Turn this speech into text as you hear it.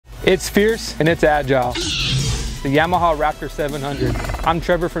It's fierce and it's agile. The Yamaha Raptor 700. I'm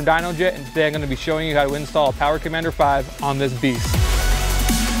Trevor from Dynojet, and today I'm going to be showing you how to install a Power Commander 5 on this beast.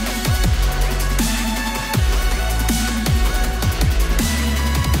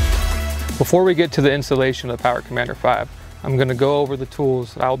 Before we get to the installation of the Power Commander 5, I'm going to go over the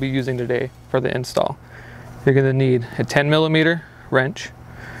tools I'll be using today for the install. You're going to need a 10mm wrench,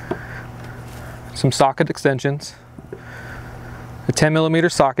 some socket extensions, a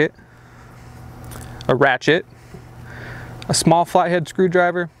 10mm socket, a ratchet, a small flathead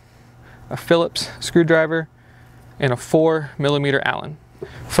screwdriver, a Phillips screwdriver, and a 4mm Allen.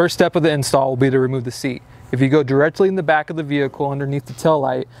 First step of the install will be to remove the seat. If you go directly in the back of the vehicle underneath the tail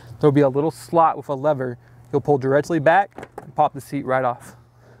light, there'll be a little slot with a lever. You'll pull directly back and pop the seat right off.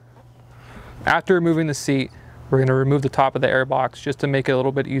 After removing the seat, we're going to remove the top of the airbox just to make it a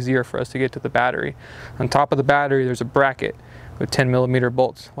little bit easier for us to get to the battery. On top of the battery, there's a bracket with 10mm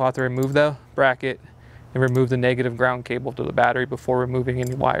bolts. We'll have to remove the bracket and remove the negative ground cable to the battery before removing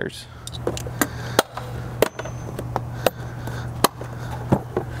any wires.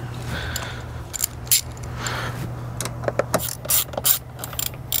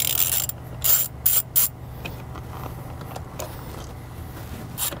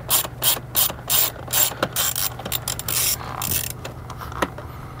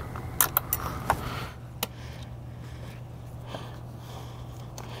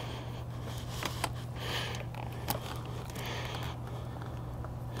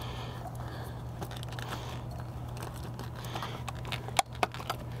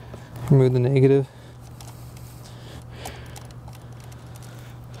 Remove the negative.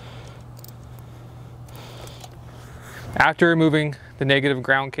 After removing the negative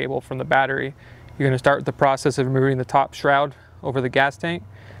ground cable from the battery, you're going to start the process of removing the top shroud over the gas tank,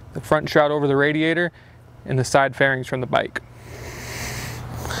 the front shroud over the radiator, and the side fairings from the bike.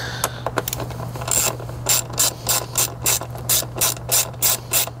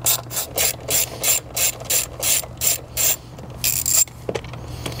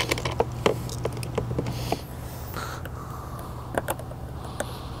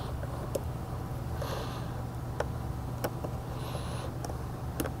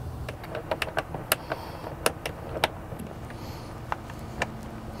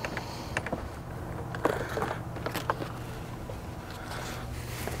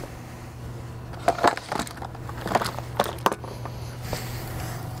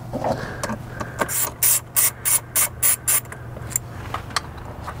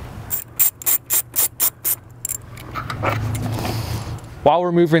 While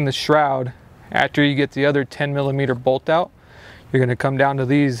removing the shroud, after you get the other 10mm bolt out, you're going to come down to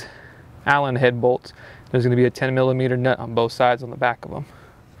these Allen head bolts. There's going to be a 10mm nut on both sides on the back of them.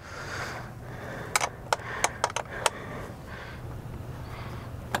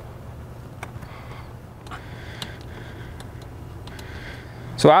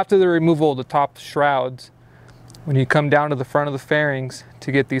 So after the removal of the top shrouds, when you come down to the front of the fairings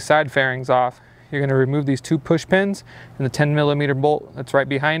to get these side fairings off, you're going to remove these two push pins and the 10mm bolt that's right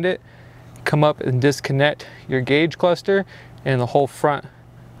behind it. Come up and disconnect your gauge cluster, and the whole front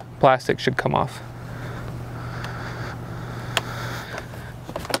plastic should come off.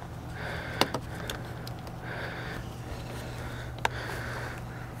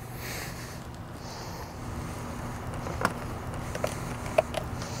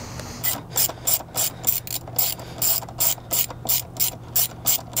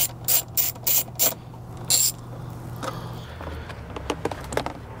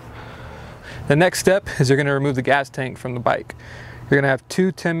 The next step is you're going to remove the gas tank from the bike. You're going to have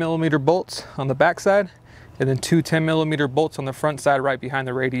two 10mm bolts on the back side and then two 10mm bolts on the front side right behind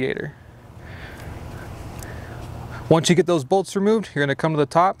the radiator. Once you get those bolts removed, you're going to come to the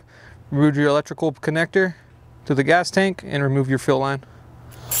top, remove your electrical connector to the gas tank, and remove your fill line.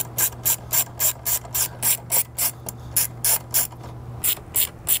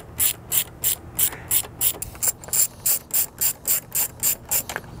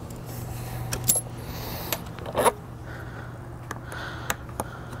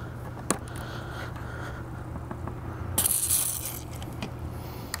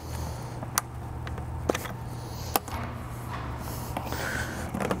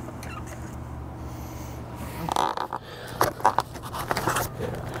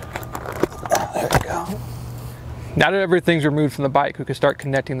 There we go. Now that everything's removed from the bike, we can start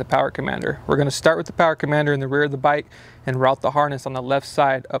connecting the Power Commander. We're going to start with the Power Commander in the rear of the bike and route the harness on the left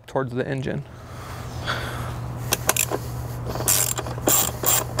side up towards the engine.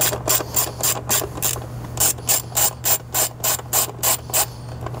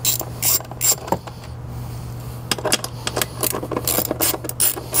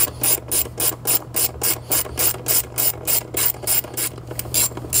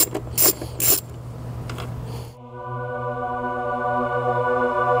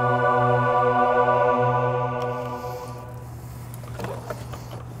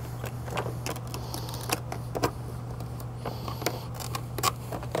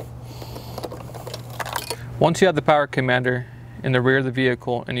 Once you have the power commander in the rear of the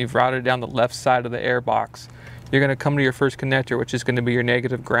vehicle and you've routed down the left side of the air box, you're going to come to your first connector, which is going to be your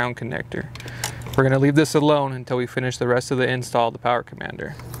negative ground connector. We're going to leave this alone until we finish the rest of the install of the power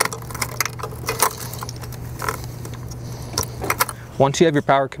commander. Once you have your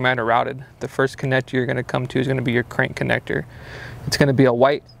power commander routed, the first connector you're going to come to is going to be your crank connector. It's going to be a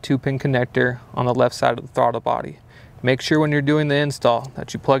white 2-pin connector on the left side of the throttle body. Make sure when you're doing the install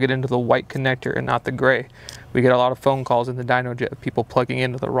that you plug it into the white connector and not the gray. We get a lot of phone calls in the Dynojet of people plugging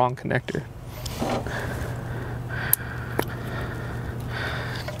into the wrong connector.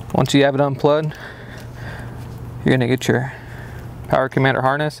 Once you have it unplugged, you're going to get your power commander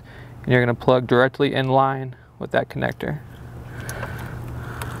harness and you're going to plug directly in line with that connector.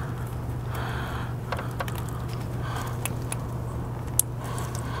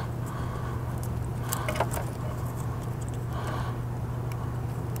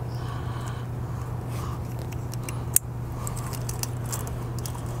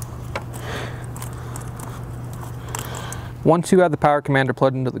 Once you have the power commander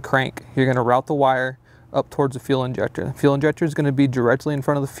plugged into the crank, you're going to route the wire up towards the fuel injector. The fuel injector is going to be directly in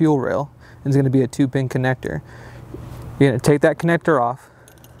front of the fuel rail and it's going to be a 2-pin connector. You're going to take that connector off,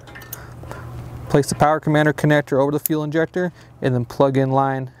 place the power commander connector over the fuel injector, and then plug in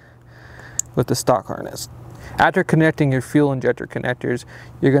line with the stock harness. After connecting your fuel injector connectors,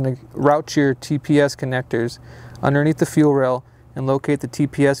 you're going to route your TPS connectors underneath the fuel rail and locate the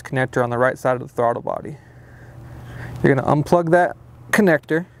TPS connector on the right side of the throttle body. You're going to unplug that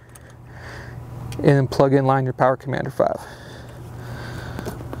connector and then plug in line your power commander 5.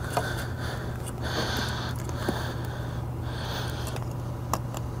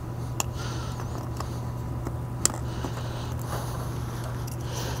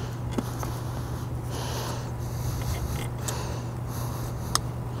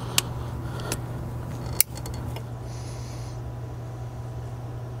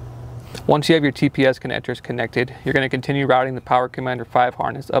 Once you have your TPS connectors connected, you're going to continue routing the power commander 5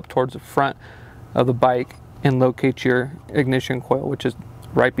 harness up towards the front of the bike and locate your ignition coil, which is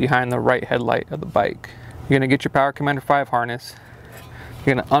right behind the right headlight of the bike. You're going to get your power commander 5 harness.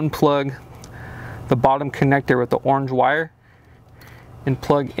 You're going to unplug the bottom connector with the orange wire and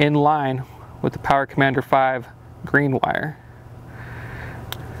plug in line with the power commander 5 green wire.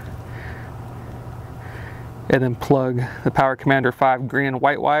 And then plug the power commander 5 green and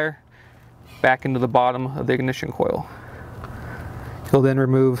white wire back into the bottom of the ignition coil. You'll then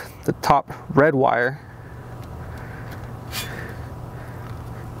remove the top red wire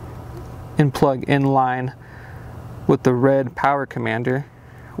and plug in line with the red power commander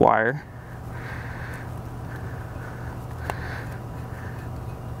wire.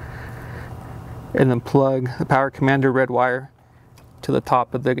 And then plug the power commander red wire to the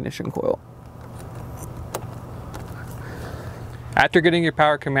top of the ignition coil. After getting your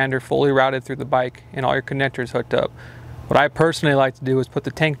power commander fully routed through the bike and all your connectors hooked up, what I personally like to do is put the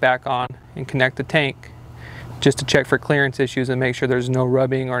tank back on and connect the tank just to check for clearance issues and make sure there's no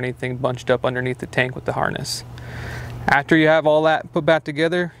rubbing or anything bunched up underneath the tank with the harness. After you have all that put back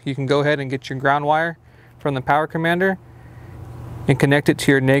together, you can go ahead and get your ground wire from the power commander and connect it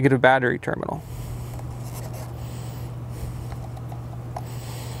to your negative battery terminal.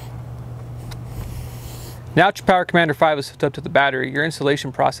 Now that your power commander 5 is hooked up to the battery, your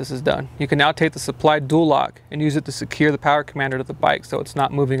installation process is done. You can now take the supplied dual lock and use it to secure the power commander to the bike so it's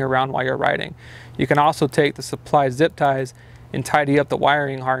not moving around while you're riding. You can also take the supplied zip ties and tidy up the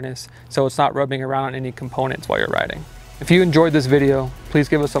wiring harness so it's not rubbing around on any components while you're riding. If you enjoyed this video, please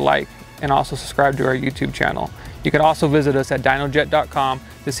give us a like and also subscribe to our YouTube channel. You can also visit us at Dynojet.com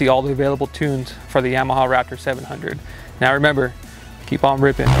to see all the available tunes for the Yamaha Raptor 700. Now remember, keep on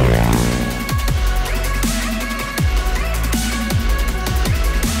ripping.